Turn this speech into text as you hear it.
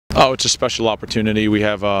Oh, it's a special opportunity. We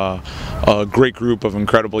have a great group of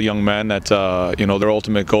incredible young men that their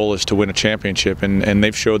ultimate goal is to win a championship, and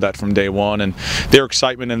they've showed that from day one. And their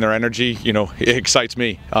excitement and their energy, it excites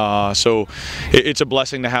me. So it's a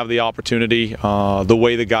blessing to have the opportunity. The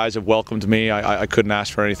way the guys have welcomed me, I couldn't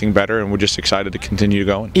ask for anything better, and we're just excited to continue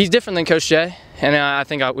going. He's different than Coach Jay, and I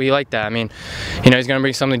think we like that. I mean, he's going to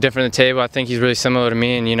bring something different to the table. I think he's really similar to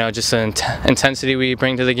me, and just the intensity we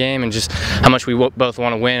bring to the game, and just how much we both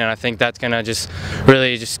want to win. And I think that's going to just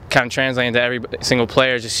really kind of translate into every single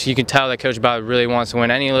player. You can tell that Coach Bobby really wants to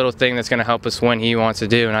win. Any little thing that's going to help us win, he wants to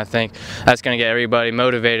do. And I think that's going to get everybody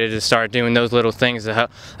motivated to start doing those little things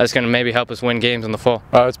that's going to maybe help us win games in the fall.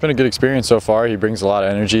 It's been a good experience so far. He brings a lot of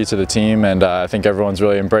energy to the team, and I think everyone's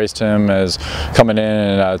really embraced him as coming in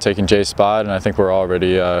and taking Jay's spot. And I think we're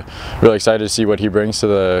already really excited to see what he brings to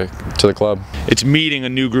the club. It's meeting a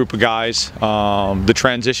new group of guys. The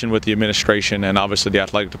transition with the administration and obviously the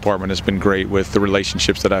athletic department has been great with the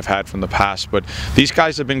relationships that I've had from the past. But these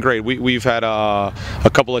guys have been great. We've had a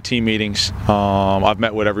couple of team meetings. I've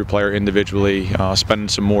met with every player individually, spending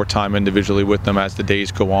some more time individually with them as the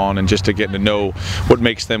days go on, and just to get to know what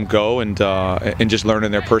makes them go, and just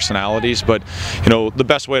learning their personalities. But the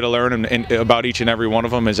best way to learn about each and every one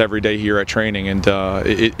of them is every day here at training, and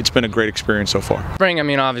it's been a great experience so far. Spring, I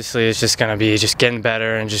mean, obviously it's just going to be just getting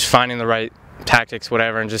better and just finding the right tactics,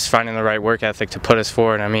 whatever, and just finding the right work ethic to put us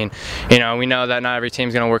forward. I mean, we know that not every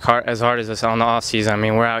team's going to work as hard as us on the off season. I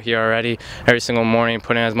mean, we're out here already every single morning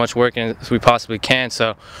putting as much work in as we possibly can.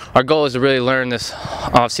 So our goal is to really learn this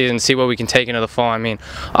off season, see what we can take into the fall. I mean,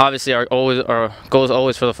 obviously our goal is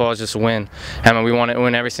always for the fall is just to win. I mean, we want to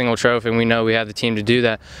win every single trophy, and we know we have the team to do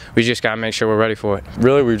that. We just got to make sure we're ready for it.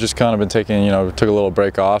 Really, we've just kind of been taking, took a little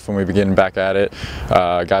break off, and we've been getting back at it.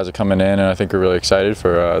 Guys are coming in, and I think we're really excited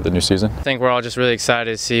for the new season. I think we're all just really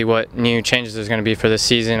excited to see what new changes there's going to be for this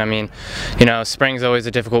season. I mean, spring's always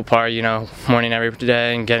a difficult part, morning every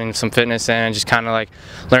day and getting some fitness in, and just kind of like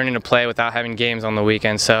learning to play without having games on the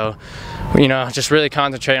weekend. So, just really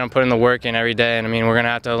concentrate on putting the work in every day. And I mean, we're going to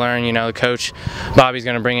have to learn, Coach Bobby's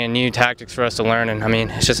going to bring in new tactics for us to learn. And I mean,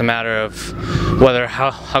 it's just a matter of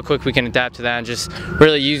how quick we can adapt to that, and just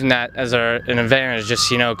really using that as an advantage.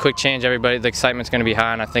 Just, quick change, everybody, the excitement's going to be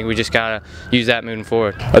high, and I think we just got to use that moving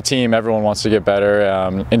forward. A team, everyone wants to get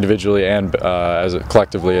better, individually and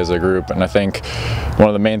collectively as a group, and I think one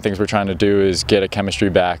of the main things we're trying to do is get a chemistry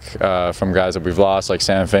back from guys that we've lost, like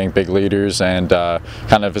Sam Fink, big leaders, and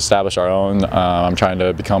kind of establish our own. I'm trying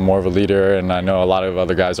to become more of a leader, and I know a lot of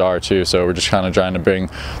other guys are too, so we're just kind of trying to bring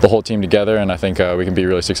the whole team together, and I think we can be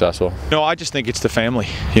really successful. I just think it's the family.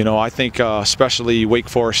 I think especially Wake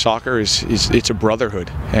Forest soccer it's a brotherhood,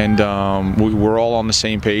 and we're all on the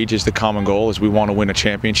same page. Is the common goal is we want to win a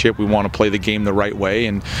championship. We want to play the game the right way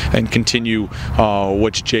and continue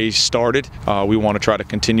what Jay started. We want to try to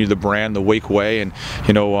continue the brand, the Wake way, and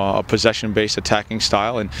a possession-based attacking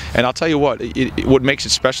style. And I'll tell you what makes it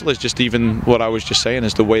special is just even what I was just saying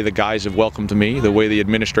is the way the guys have welcomed me, the way the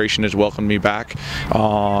administration has welcomed me back,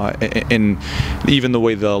 and even the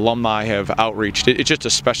way the alumni have outreached. It's just a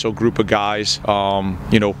special group of guys,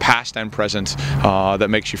 past and present, that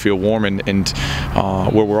makes you feel warm, and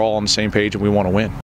where we're all on the same page and we want to win.